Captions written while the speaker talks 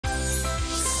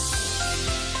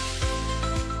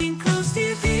Close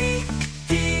TV,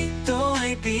 dito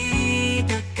ay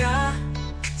bida ka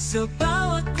sa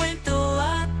bawat kwento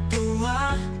at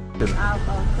tuwa.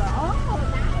 Oh,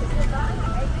 nice.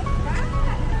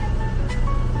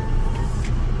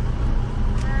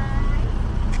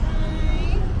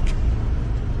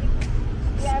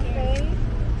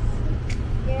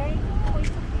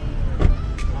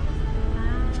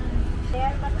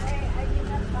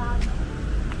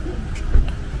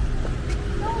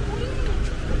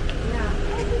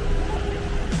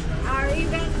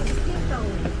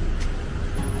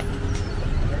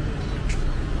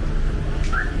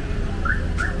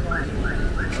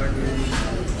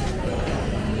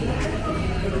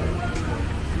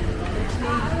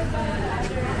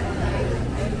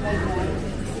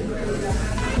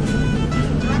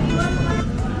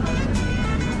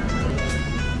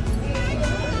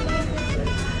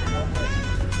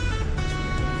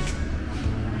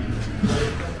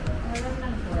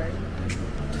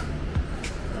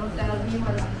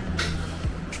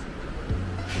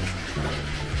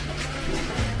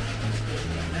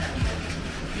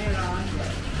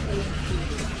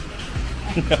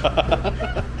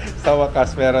 Sa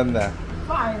wakas, meron na.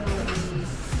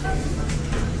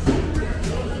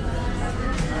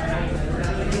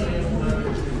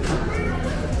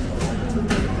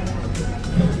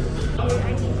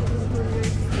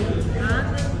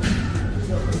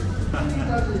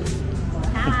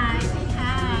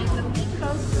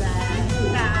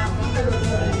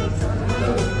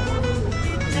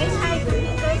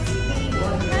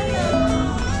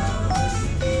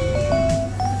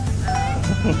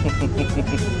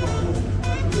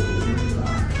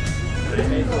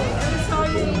 I saw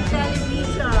you in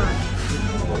television.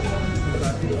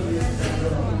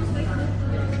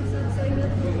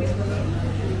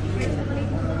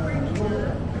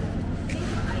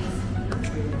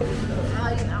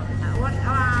 What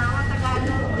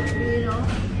Tagalog do you know?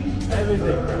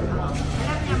 Everything.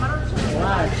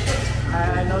 Why?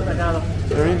 I know Tagalog.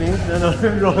 Really?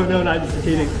 No, I'm just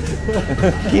kidding.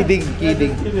 Kidding.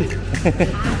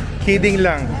 Kidding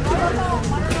lang.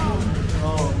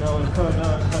 Oh, no.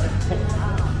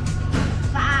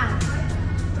 Saan?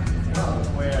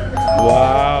 Where?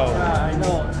 Wow. Yeah, I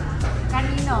know.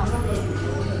 Kanino?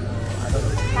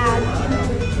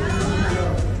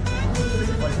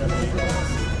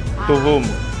 To whom?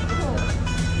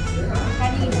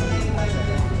 Kanino?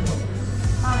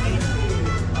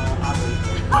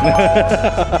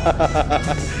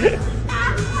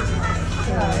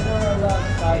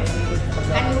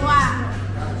 Kaliwa.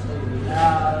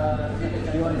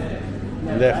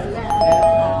 Left.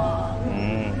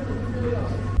 Mm.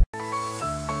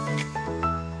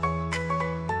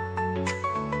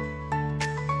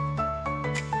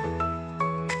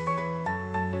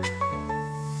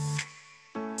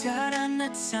 Daran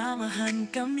at samahan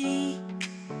kami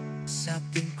sa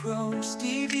Pink Rose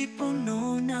TV,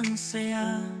 puno ng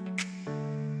saya.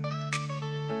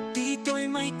 Dito'y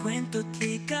may kwento't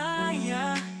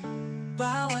ligaya,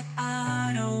 bawat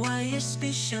araw ay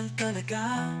espesyal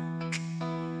talaga.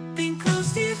 Pink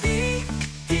Rose TV,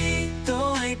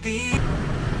 dito ay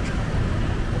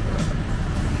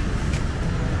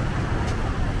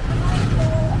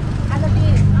Ano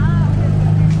din?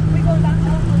 We go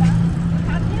down.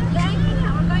 Yeah,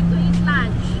 we're going to eat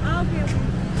lunch. Okay.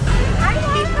 Hi,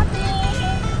 Happy.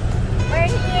 We're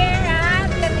here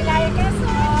at Candelaria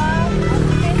Quezon.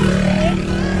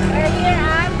 We're here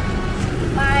at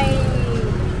my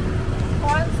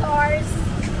sponsors.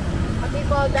 What do you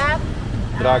call that?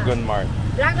 Dragon Mart.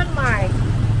 Dragon Mart.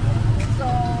 So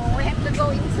we have to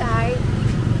go inside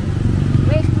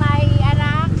with my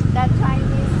anak, the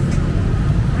Chinese.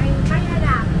 My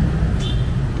anak.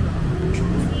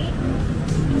 See?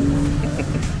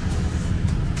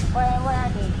 Where are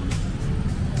they?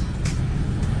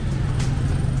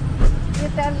 You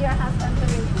tell your husband to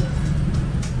read this.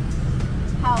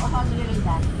 How do you read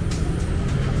that?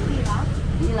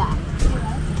 Hila.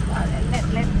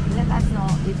 Let us know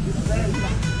if it's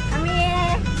Hila. Come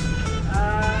here.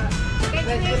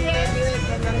 Can you read this?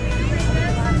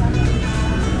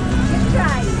 Let's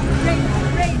try. Drink.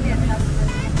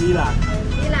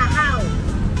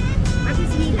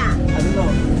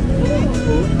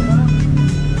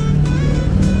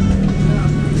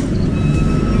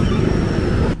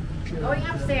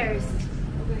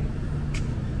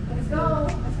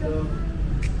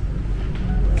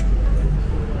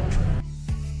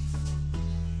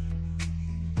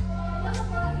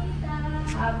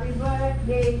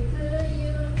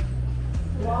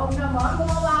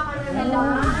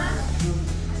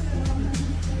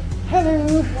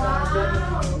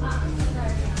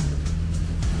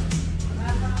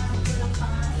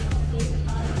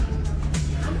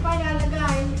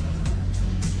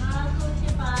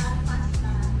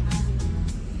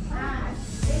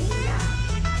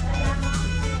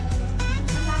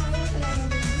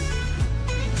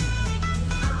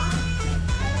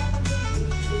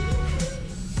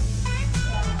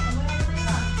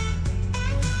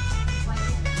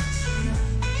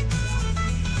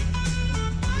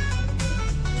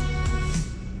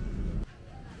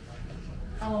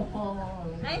 Oo.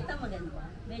 Ay, ito maganda.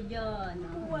 Medyo, ano.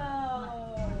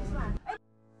 Wow!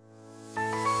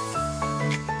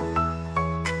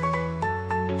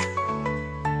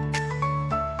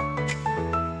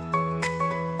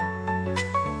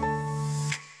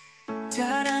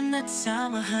 Tara na't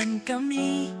samahan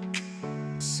kami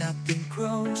sa Pink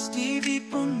Rose TV,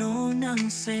 puno ng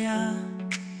saya.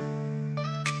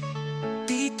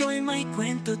 Dito'y may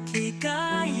kwento't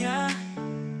ligaya,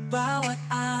 bawat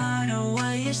araw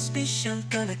ay espesyal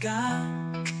talaga.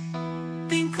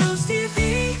 Pink Rose TV,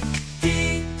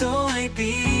 dito ay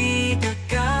bida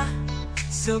ka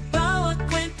sa bawat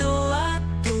kwento at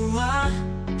tuwa.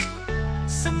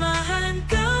 Samahan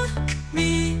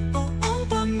kami, buong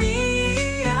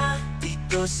pamilya,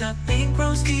 dito sa Pink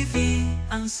Rose TV,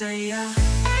 ang saya.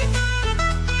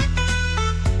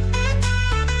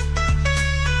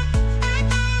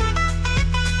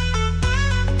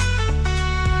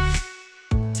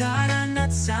 Tara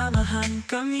na't samahan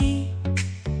kami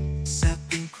sa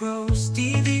Pink Rose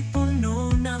TV, puno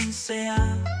ng saya.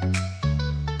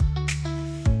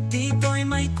 Dito'y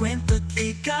may kwento't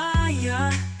ligaya,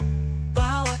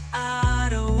 bawat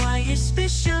araw ay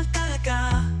espesyal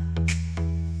talaga.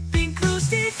 Pink Rose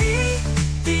TV,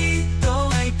 dito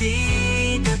ay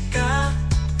bida ka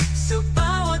sa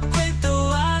bawat kwento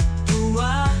at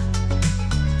tuwa.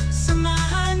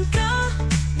 Samahan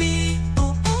kami,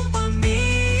 buong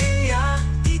pamilya,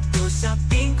 dito sa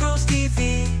Pink Rose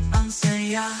TV, ang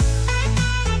saya.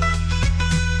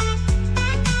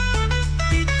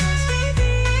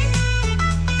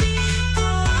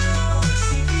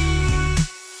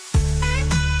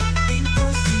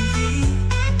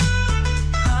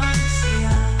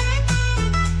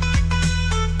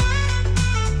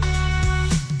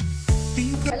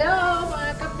 Hello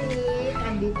mga kapit!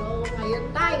 Andito ngayon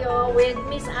tayo with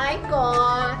Miss Aiko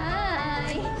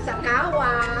Hi! sa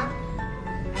Kawa.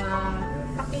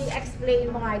 Paki-explain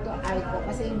mo nga ito, Aiko,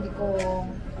 kasi hindi ko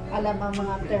alam ang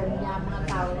mga term niya, mga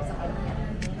tawag sa kanya.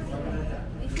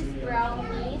 This is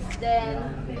brownies, then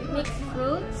mixed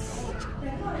fruits,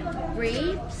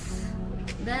 grapes,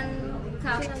 then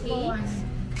cupcakes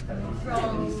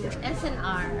from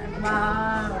SNR.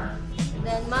 Wow!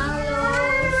 Then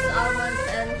mallows, almonds,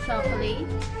 and chocolate.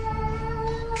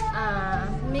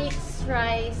 Mixed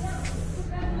rice,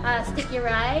 sticky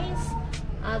rice.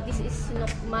 This is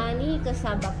sinukmani,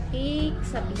 kasaba cake,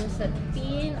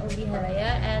 sapin-sapin, ubi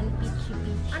halaya, and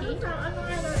pichi-pichi. Ano,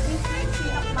 this is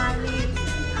sinakmani,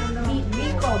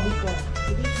 biko.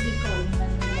 It is biko in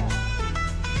Manila.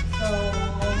 So,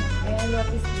 and what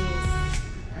is this?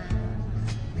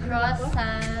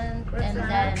 Croissant, and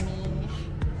danish,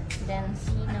 then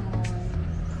cinnamon.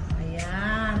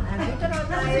 Ayan. Andito na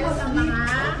tayo sa mga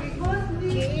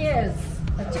cheers.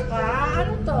 At saka,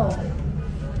 ano to?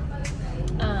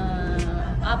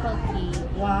 Apple cake.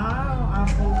 Wow,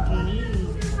 apple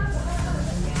cake.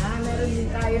 Ayan, meron din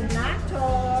tayo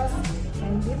nachos,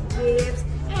 and beef dips,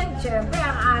 and syempre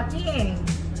ang ating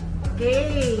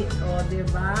cake. O,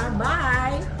 diba?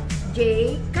 Bye!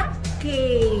 J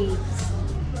Cupcakes.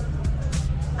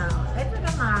 Ito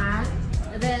naman,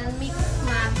 Then mixed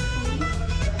maxi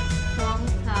from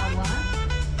Kawa,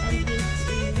 and this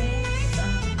is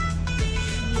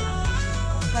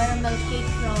caramel cake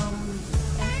from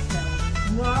Estel.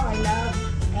 wow, I love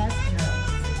Esther.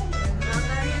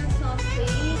 Hungarian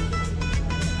sausage,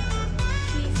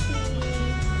 cheesy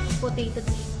potato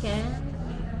chicken,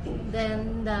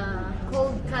 then the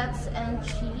cold cuts and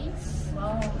cheese.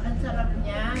 Wow, ang sarap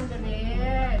niyan,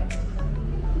 galit.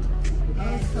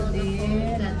 Also the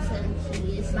cold cuts and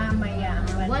cheese. Mamaya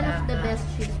ang One of the banda. best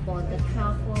cheese po, the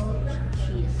truffle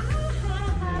cheese.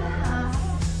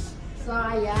 So,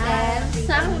 ayan. And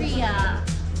sangria.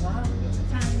 Wow,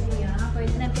 sangria.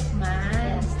 Pwede na tikman.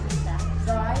 Yes, tita.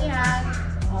 So, ayan.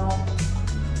 Oh,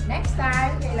 next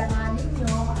time, kailangan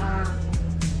ninyo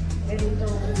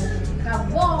ganito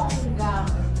kabongga.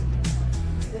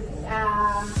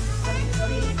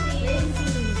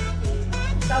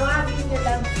 Tawagin nyo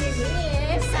lang si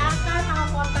Miss. Saan ka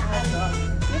nakakontakan doon?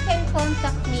 You can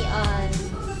contact me on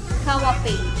Kawa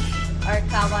page or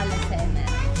Kawa Lasena.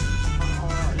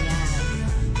 Oo, yan.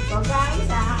 So guys,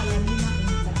 alam niyo na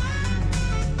kung saan.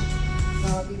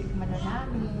 So, titikman na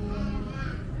namin.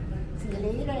 See you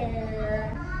later.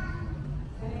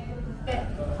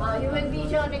 You will be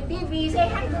shown in TV.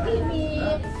 Say hi to TV.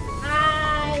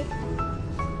 Hi.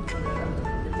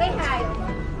 Say hi.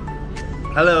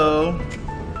 Hello!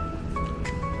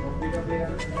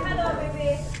 Hello,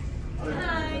 baby.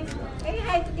 Hi. Say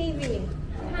hi to TV.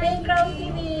 Pink Rose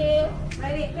TV.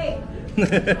 Ready, play.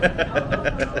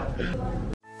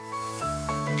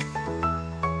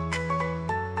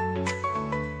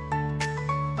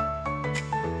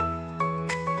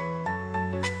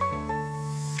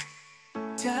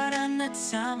 Tara na't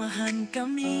samahan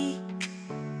kami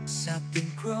sa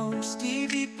Pink Rose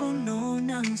TV, puno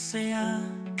ng saya.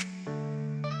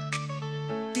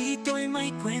 Dito'y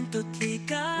may kwento't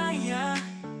ligaya.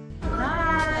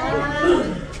 Hi!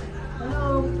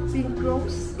 Hello, Pink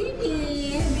Rose TV!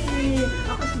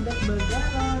 Ako si Doc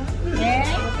Vergara.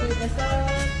 Okay? Tita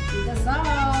Sol. Tita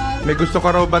Sol. May gusto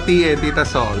ka raw batiin, Tita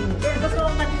Sol. Gusto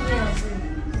ko patingin.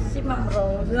 Si Ma'am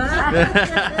Rose.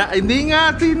 Hindi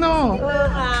nga, sino?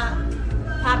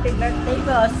 Happy birthday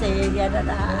ko si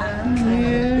Yadadaan.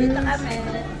 Dito kami.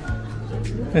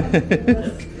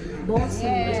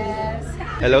 Yes.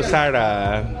 Hello,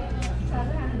 Sarah.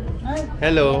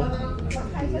 Hello.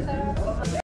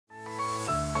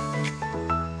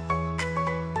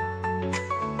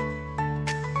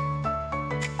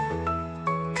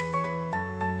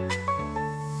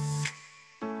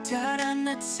 Tara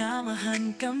na't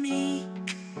samahan kami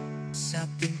sa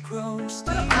Pink Rose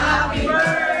TV. Happy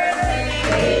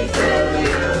birthday to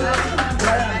you.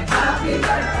 Happy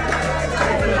birthday.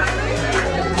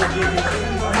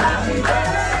 Happy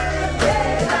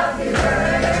birthday. Happy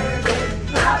birthday.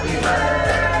 Happy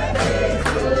birthday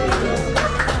to you.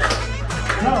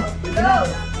 Go! Go!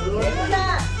 Ito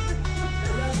na!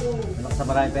 Sa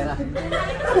maraming pera.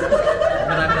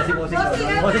 Marami na si Bossing.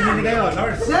 Bossing, hindi kayo,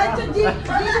 nurse.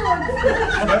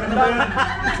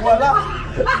 Wala.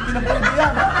 Hindi na pwede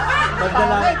yan.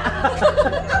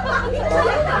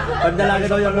 Pagdalagi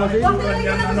daw yung Bossing.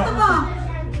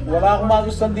 Wala akong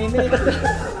magustuhan din eh.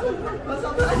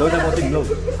 Low na Bossing, low.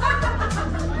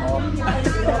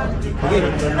 Sige.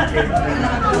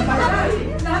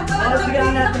 Sige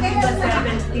natin yung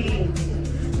 17.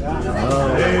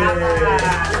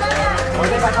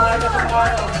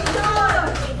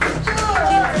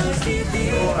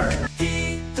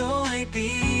 Dito ay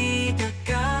bida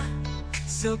ka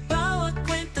sa bawat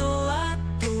kwento at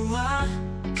tuwa.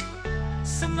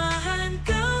 Samahan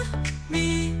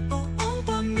kami, buong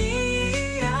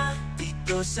pamilya.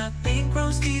 Dito sa Pink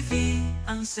Rose TV,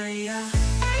 ang saya.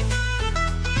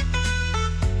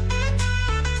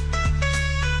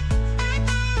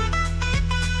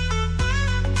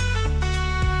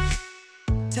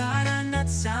 Tara na't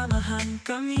samahan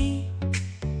kami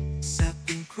sa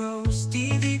Pink Rose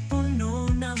TV, puno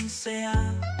ng saya.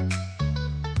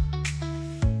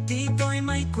 Dito'y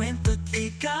may kwento't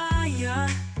ligaya.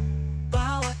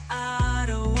 Bawat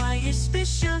araw ay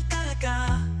espesyal